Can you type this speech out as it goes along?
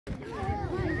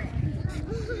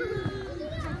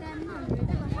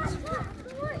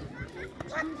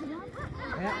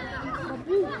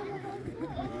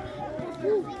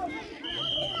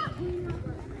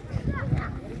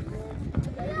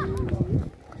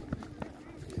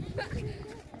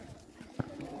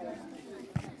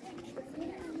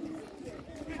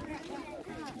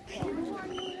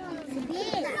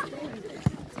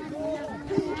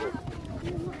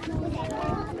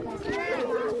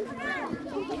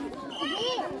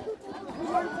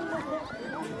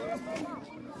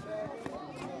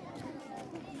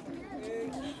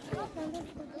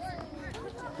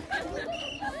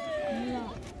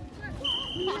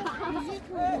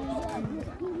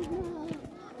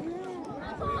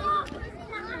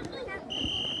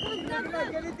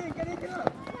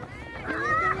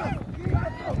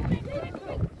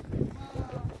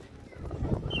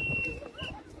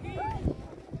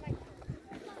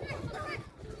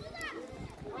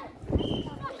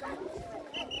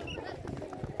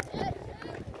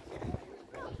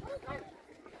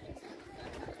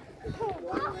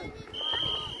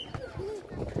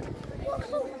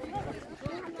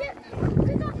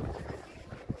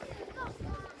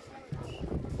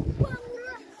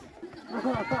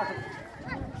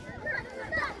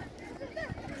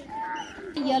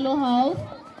Yellow house,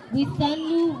 we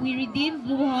Sanlu, we redeem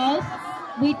blue house,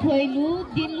 we Toilu,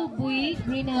 Dinlu Bui,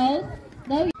 green house.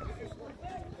 Now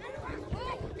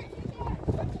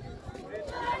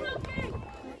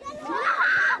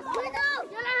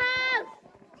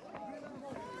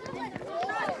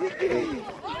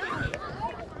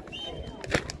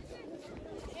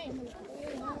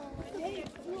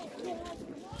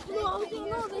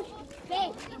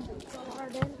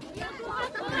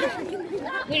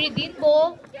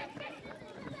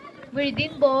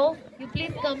Wiridinbo, you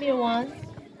please come here once.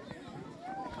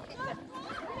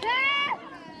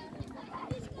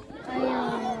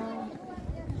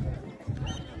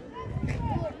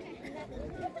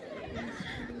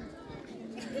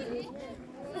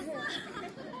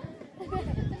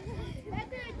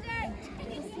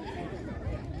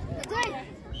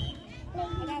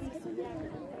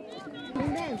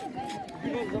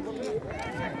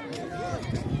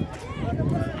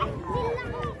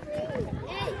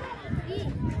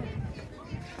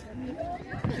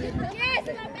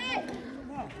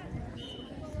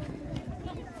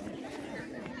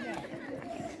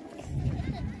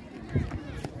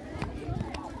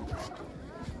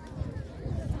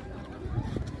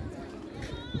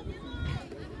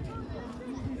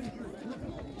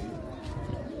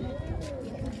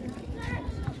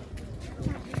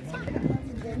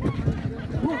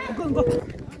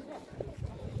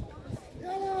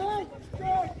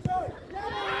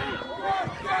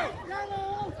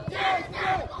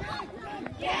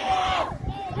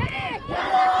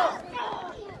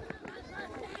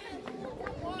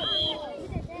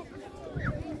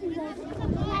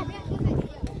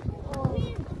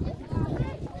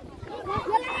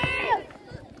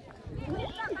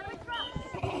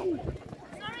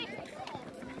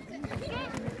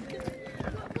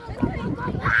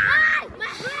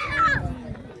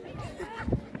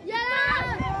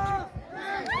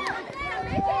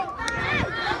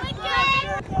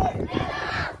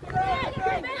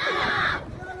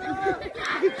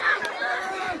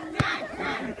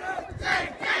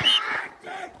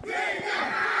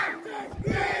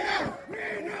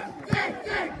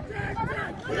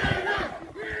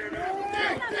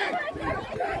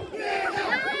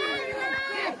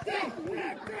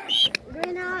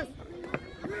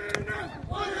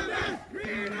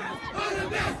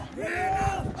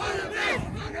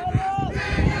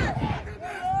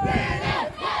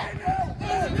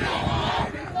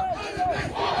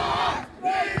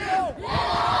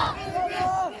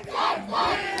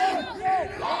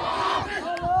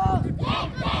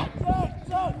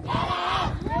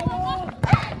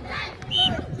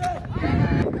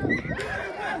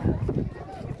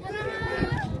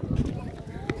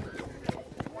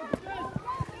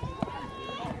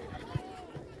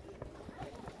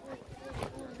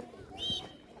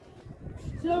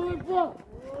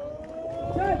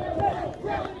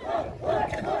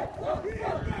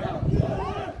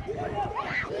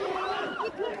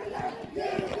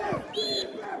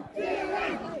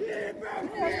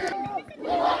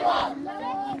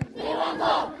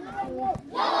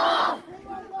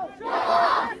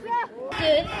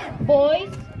 Boys,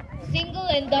 single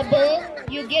and double,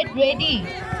 you get ready.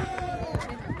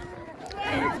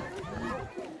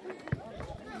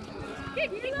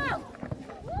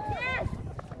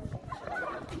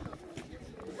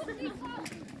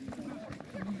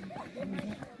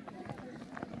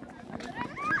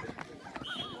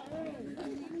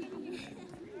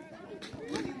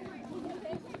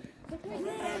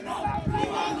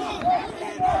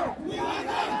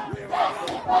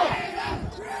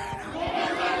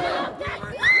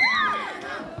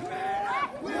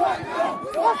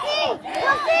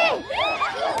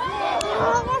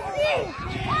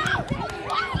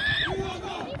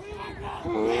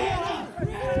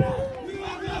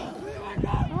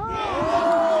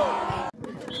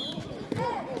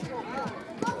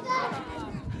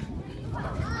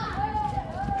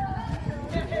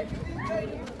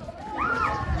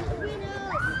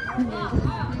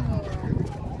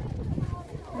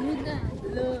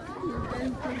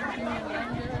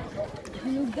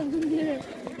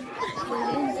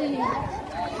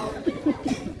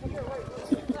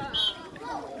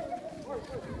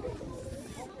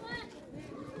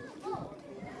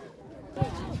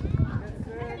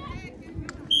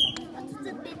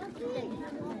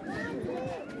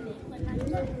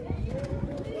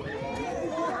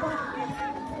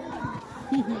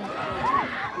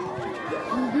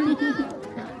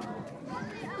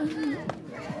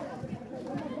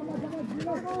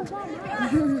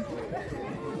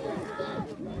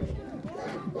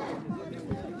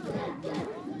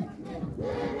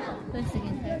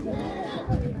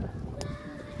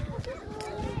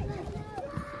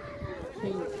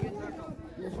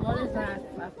 The smallest one,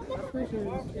 I push it straight. I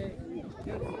don't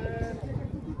get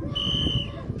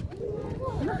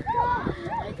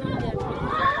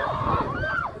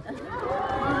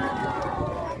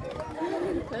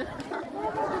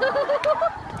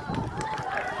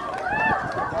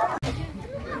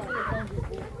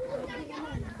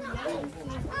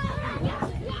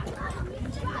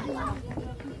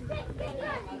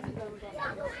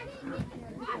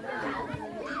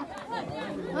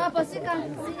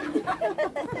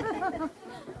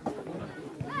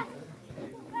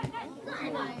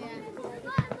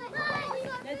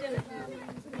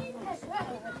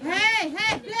Hey,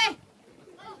 hey, play!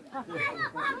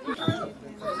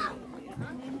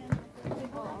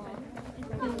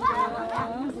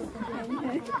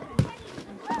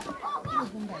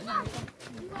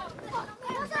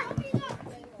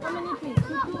 How many feet?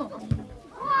 Two.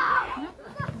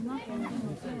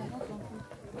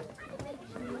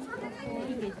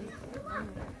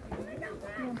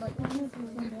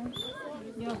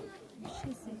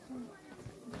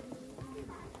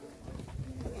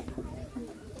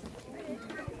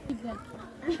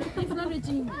 It's not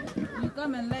reaching. You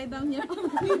come and lay down here.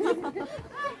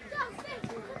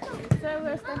 So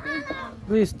we're starting.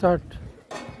 We start.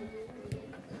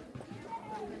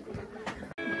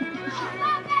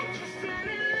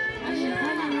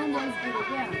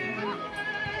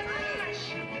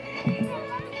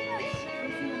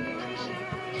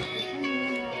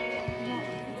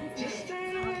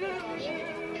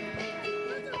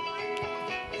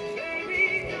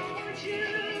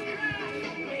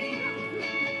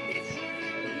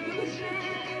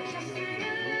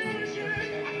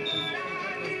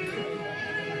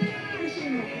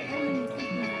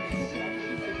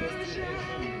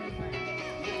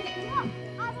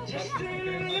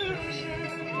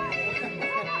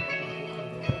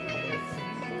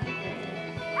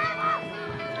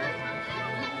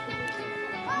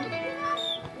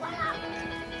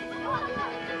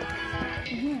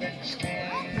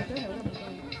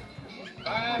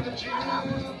 By the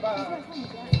jukebox,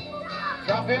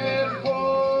 dropping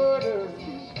quarters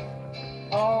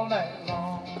all night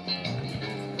long.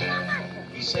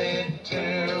 He said,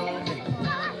 "Tell me,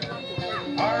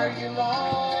 are you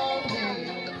lonely?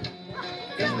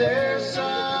 Is there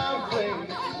some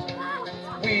place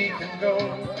we can go?"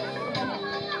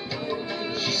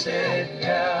 She said,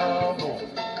 "Cowboy,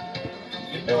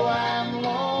 you know I'm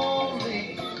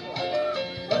lonely,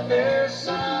 but there's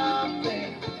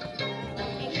something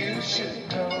you should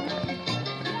know.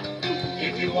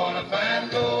 If you want to find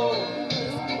gold,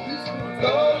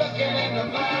 go looking in the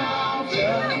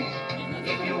mountains.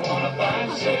 If you want to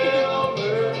find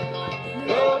silver,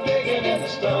 go digging in the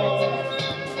stone.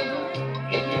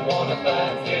 If you want to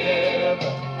find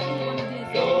heaven,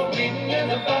 go reading in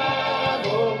the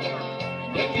Bible.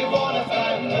 If you want to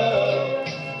find love,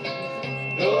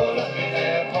 go looking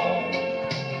at home."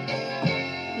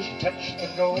 She touched the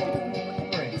gold